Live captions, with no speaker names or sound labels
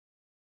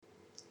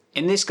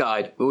In this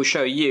guide, we will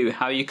show you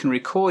how you can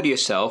record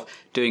yourself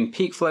doing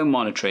peak flow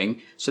monitoring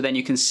so then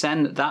you can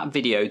send that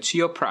video to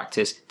your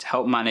practice to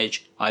help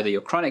manage either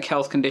your chronic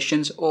health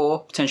conditions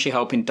or potentially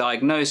help in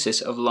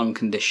diagnosis of lung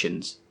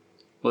conditions.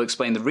 We'll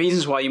explain the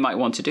reasons why you might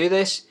want to do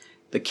this,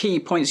 the key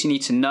points you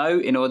need to know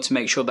in order to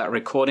make sure that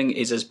recording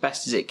is as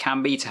best as it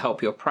can be to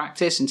help your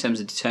practice in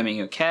terms of determining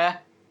your care,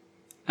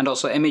 and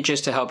also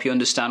images to help you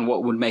understand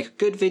what would make a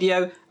good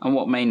video and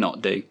what may not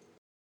do.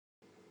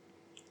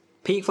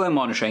 Peak flow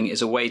monitoring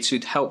is a way to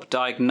help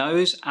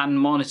diagnose and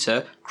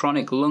monitor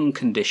chronic lung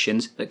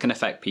conditions that can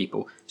affect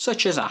people,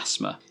 such as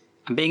asthma.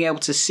 And being able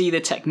to see the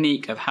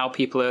technique of how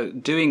people are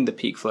doing the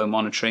peak flow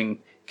monitoring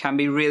can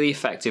be really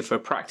effective for a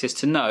practice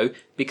to know,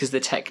 because the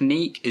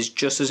technique is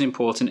just as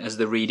important as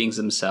the readings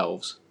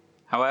themselves.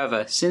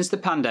 However, since the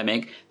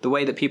pandemic, the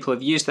way that people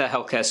have used their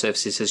healthcare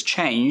services has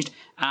changed,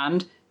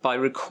 and by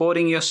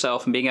recording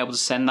yourself and being able to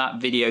send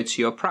that video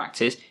to your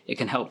practice, it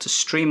can help to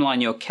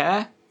streamline your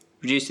care,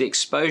 reduce the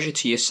exposure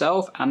to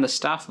yourself and the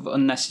staff of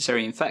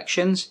unnecessary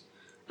infections,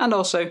 and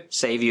also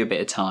save you a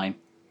bit of time.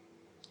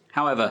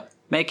 However,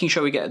 making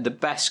sure we get the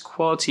best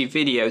quality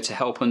video to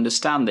help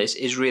understand this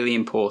is really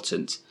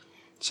important.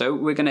 So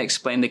we're going to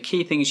explain the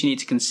key things you need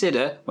to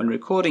consider when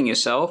recording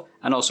yourself,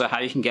 and also how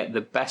you can get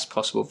the best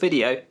possible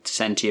video to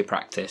send to your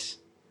practice.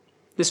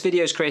 This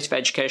video is created for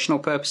educational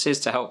purposes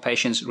to help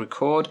patients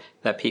record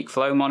their peak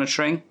flow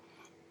monitoring.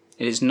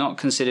 It is not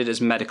considered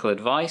as medical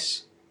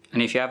advice.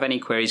 And if you have any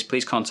queries,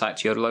 please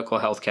contact your local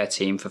healthcare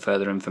team for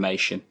further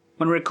information.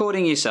 When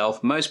recording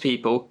yourself, most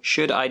people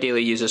should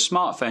ideally use a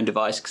smartphone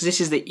device because this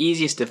is the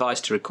easiest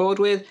device to record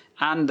with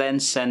and then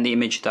send the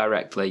image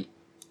directly.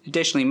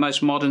 Additionally,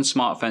 most modern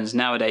smartphones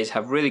nowadays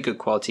have really good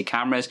quality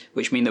cameras,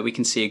 which mean that we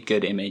can see a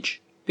good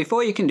image.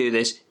 Before you can do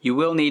this, you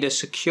will need a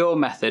secure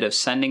method of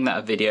sending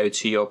that video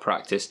to your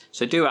practice,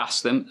 so do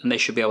ask them and they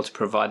should be able to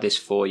provide this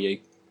for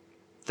you.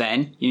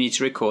 Then you need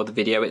to record the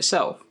video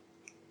itself.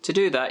 To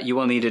do that, you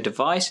will need a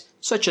device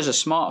such as a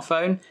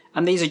smartphone,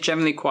 and these are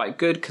generally quite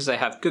good because they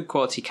have good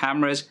quality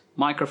cameras,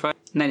 microphone,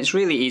 and then it's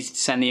really easy to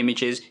send the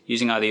images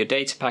using either your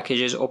data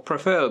packages or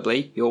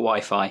preferably your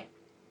Wi-Fi.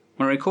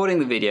 When recording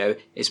the video,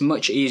 it's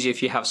much easier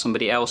if you have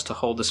somebody else to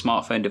hold the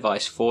smartphone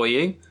device for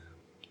you,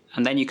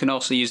 and then you can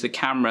also use the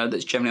camera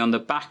that's generally on the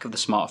back of the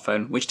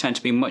smartphone, which tend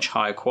to be much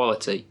higher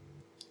quality.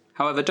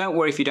 However, don't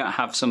worry if you don't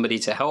have somebody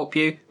to help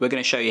you. We're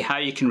going to show you how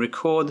you can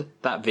record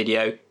that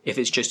video if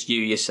it's just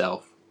you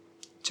yourself.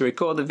 To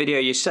record the video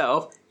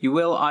yourself, you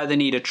will either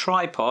need a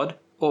tripod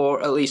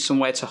or at least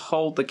somewhere to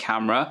hold the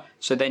camera,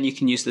 so then you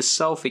can use the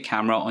selfie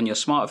camera on your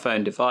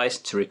smartphone device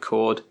to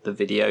record the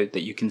video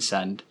that you can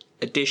send.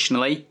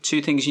 Additionally,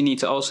 two things you need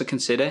to also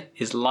consider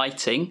is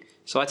lighting.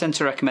 So I tend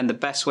to recommend the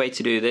best way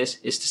to do this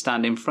is to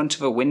stand in front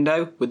of a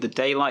window with the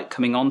daylight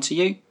coming onto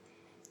you.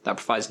 That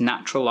provides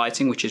natural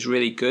lighting, which is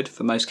really good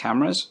for most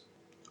cameras.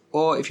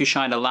 Or if you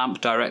shine a lamp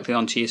directly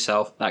onto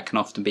yourself, that can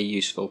often be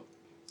useful.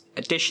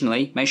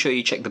 Additionally, make sure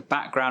you check the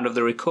background of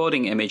the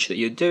recording image that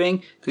you're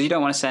doing, because you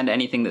don't want to send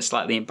anything that's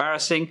slightly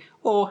embarrassing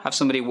or have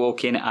somebody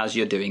walk in as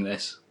you're doing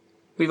this.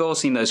 We've all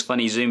seen those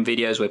funny Zoom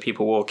videos where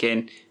people walk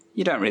in.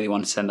 You don't really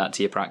want to send that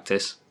to your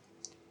practice.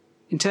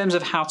 In terms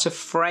of how to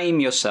frame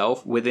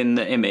yourself within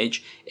the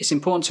image, it's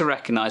important to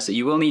recognise that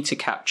you will need to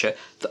capture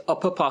the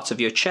upper part of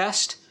your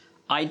chest,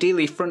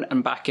 ideally front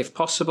and back if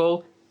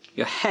possible,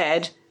 your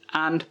head,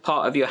 and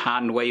part of your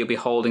hand where you'll be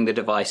holding the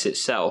device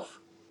itself.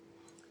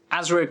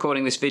 As we're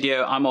recording this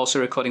video, I'm also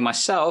recording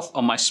myself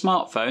on my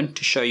smartphone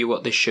to show you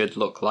what this should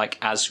look like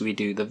as we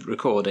do the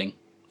recording.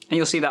 And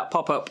you'll see that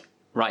pop up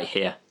right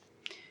here.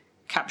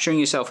 Capturing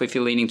yourself if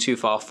you're leaning too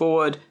far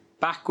forward,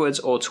 backwards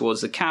or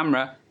towards the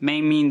camera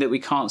may mean that we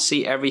can't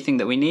see everything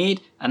that we need,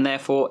 and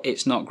therefore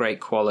it's not great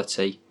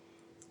quality.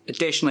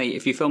 Additionally,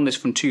 if you film this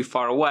from too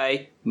far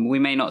away, we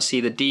may not see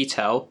the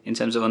detail in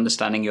terms of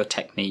understanding your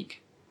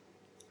technique.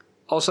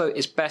 Also,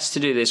 it's best to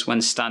do this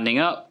when standing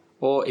up,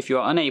 or if you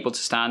are unable to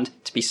stand,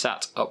 to be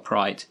sat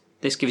upright.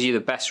 This gives you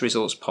the best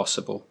results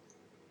possible.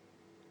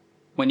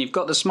 When you've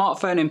got the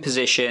smartphone in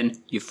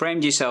position, you've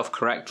framed yourself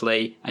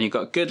correctly, and you've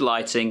got good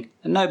lighting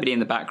and nobody in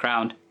the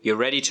background, you're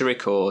ready to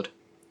record.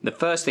 The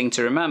first thing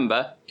to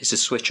remember is to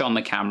switch on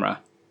the camera,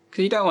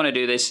 because you don't want to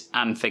do this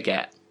and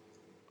forget.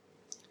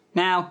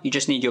 Now you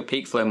just need your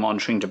peak flow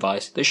monitoring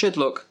device that should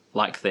look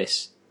like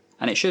this,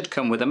 and it should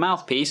come with a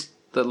mouthpiece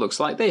that looks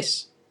like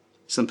this.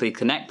 Simply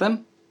connect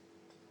them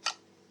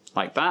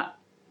like that,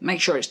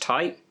 make sure it's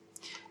tight,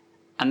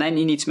 and then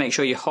you need to make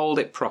sure you hold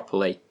it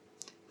properly.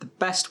 The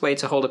best way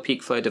to hold a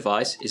peak flow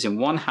device is in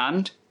one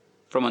hand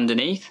from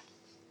underneath.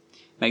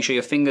 Make sure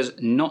your fingers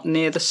not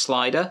near the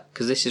slider,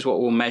 because this is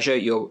what will measure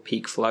your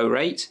peak flow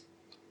rate.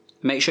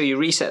 Make sure you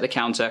reset the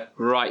counter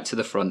right to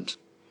the front.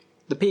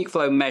 The peak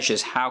flow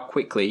measures how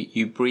quickly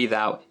you breathe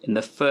out in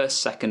the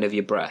first second of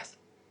your breath.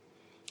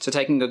 So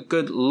taking a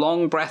good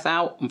long breath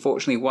out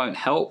unfortunately won't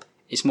help.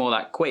 It's more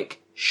that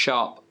quick,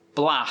 sharp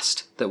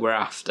blast that we're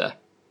after.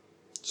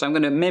 So I'm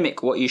going to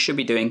mimic what you should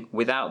be doing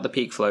without the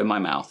peak flow in my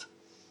mouth.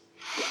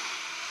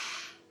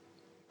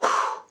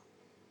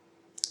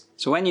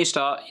 So when you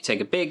start, you take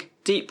a big,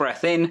 deep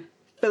breath in,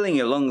 filling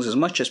your lungs as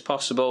much as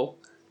possible.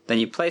 Then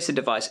you place the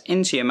device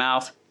into your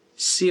mouth,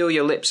 seal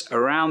your lips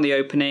around the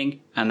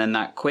opening, and then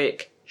that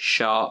quick,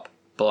 sharp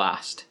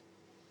blast.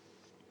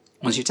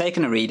 Once you've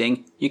taken a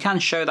reading, you can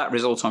show that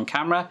result on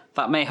camera.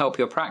 That may help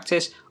your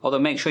practice, although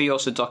make sure you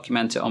also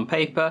document it on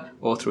paper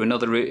or through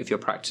another route if your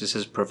practice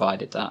has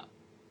provided that.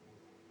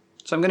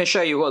 So I'm going to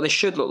show you what this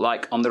should look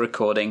like on the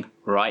recording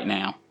right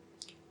now.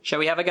 Shall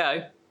we have a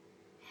go?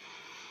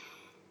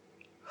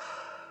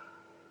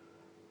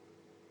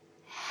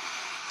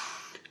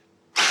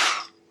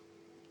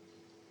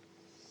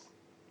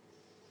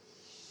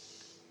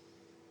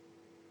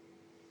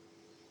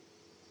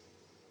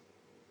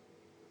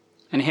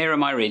 And here are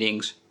my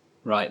readings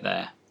right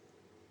there.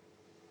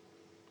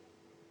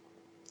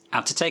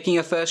 After taking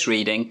your first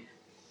reading,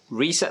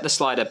 reset the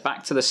slider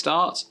back to the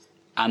start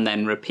and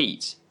then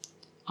repeat.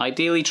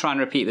 Ideally try and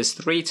repeat this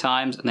 3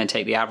 times and then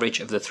take the average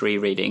of the 3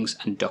 readings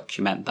and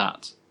document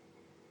that.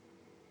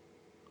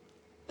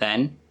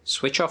 Then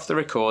switch off the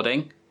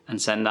recording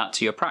and send that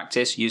to your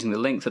practice using the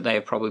link that they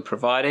have probably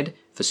provided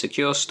for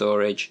secure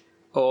storage,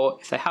 or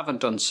if they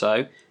haven't done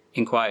so,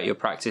 inquire at your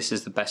practice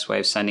is the best way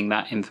of sending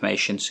that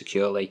information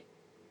securely.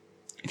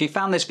 If you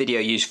found this video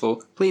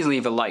useful, please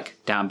leave a like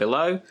down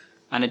below.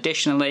 And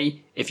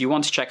additionally, if you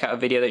want to check out a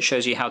video that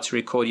shows you how to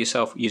record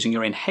yourself using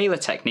your inhaler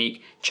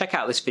technique, check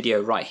out this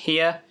video right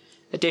here.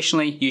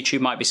 Additionally, YouTube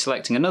might be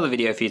selecting another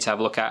video for you to have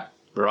a look at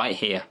right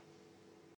here.